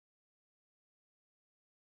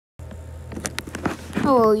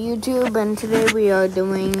Hello YouTube, and today we are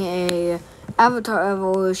doing a avatar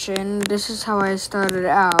evolution. This is how I started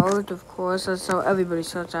out, of course, that's how everybody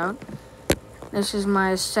starts out. This is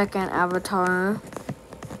my second avatar.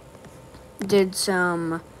 Did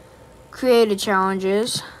some creative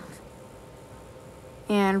challenges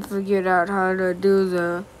and figured out how to do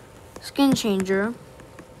the skin changer.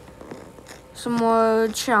 Some more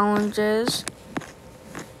challenges.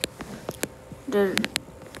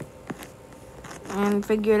 And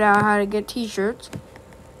figured out how to get t-shirts.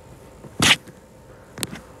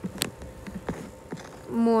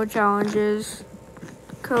 More challenges,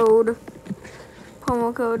 code,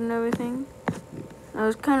 promo code and everything. I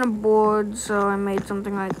was kind of bored, so I made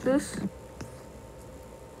something like this.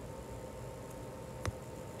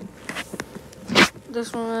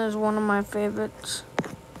 This one is one of my favorites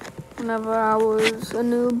whenever I was a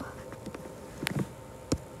noob.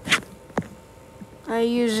 I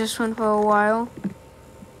used this one for a while.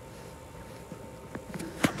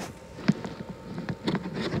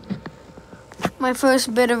 My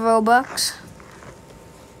first bit of Robux.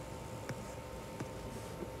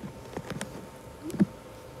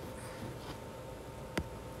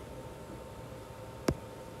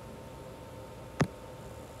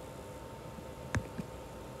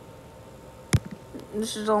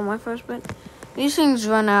 This is all my first bit. These things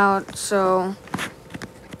run out, so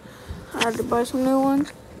I had to buy some new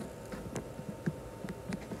ones.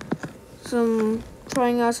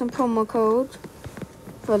 Trying out some promo codes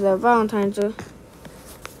for the Valentine's Day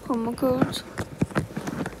promo codes.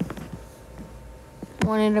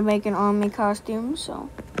 Wanted to make an army costume, so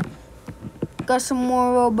got some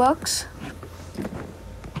more Robux.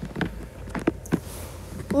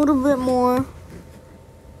 A little bit more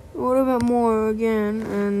again,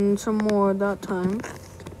 and some more that time.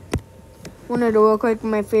 Wanted to look like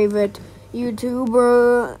my favorite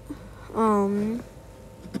YouTuber,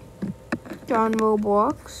 John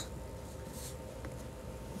Roblox.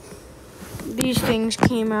 These things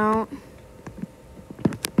came out.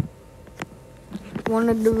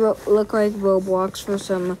 Wanted to look like Roblox for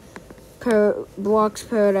some Blox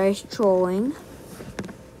Paradise trolling.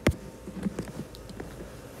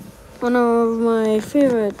 One of my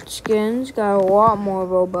favorite skins got a lot more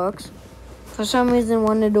Robux. For some reason,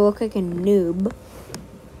 wanted to look like a noob.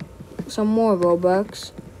 Some more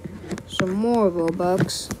Robux. Some more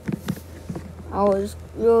Robux. I was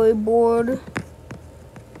really bored.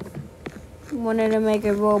 Wanted to make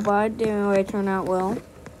a robot. Didn't really turn out well.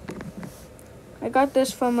 I got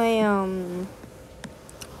this from a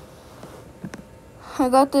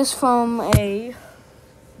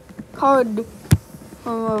card.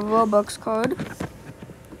 From a Robux card.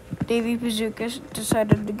 Davey Bazooka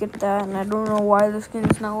decided to get that, and I don't know why the skin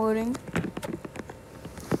is not loading.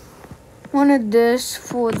 Wanted this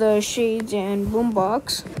for the shades and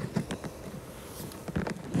boombox.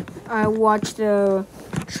 I watched the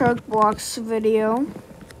Truckbox video.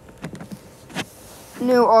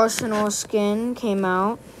 New Arsenal skin came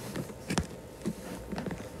out.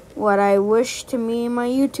 What I wish to me in my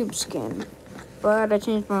YouTube skin, but I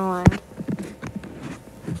changed my mind.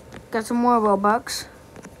 Got some more Robux.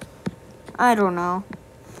 I don't know.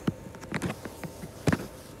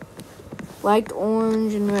 Liked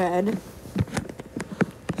orange and red.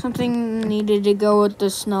 Something needed to go with the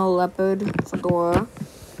snow leopard fedora.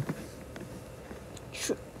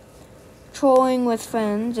 Trolling with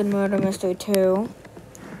Friends and Murder Mystery 2.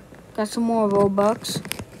 Got some more Robux.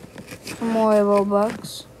 Some more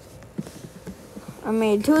Robux. I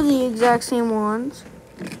made two of the exact same ones.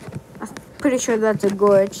 Pretty sure that's a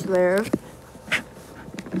glitch there.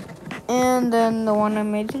 And then the one I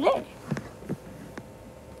made today.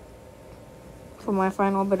 For my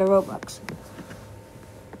final bit of Robux.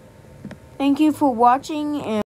 Thank you for watching, and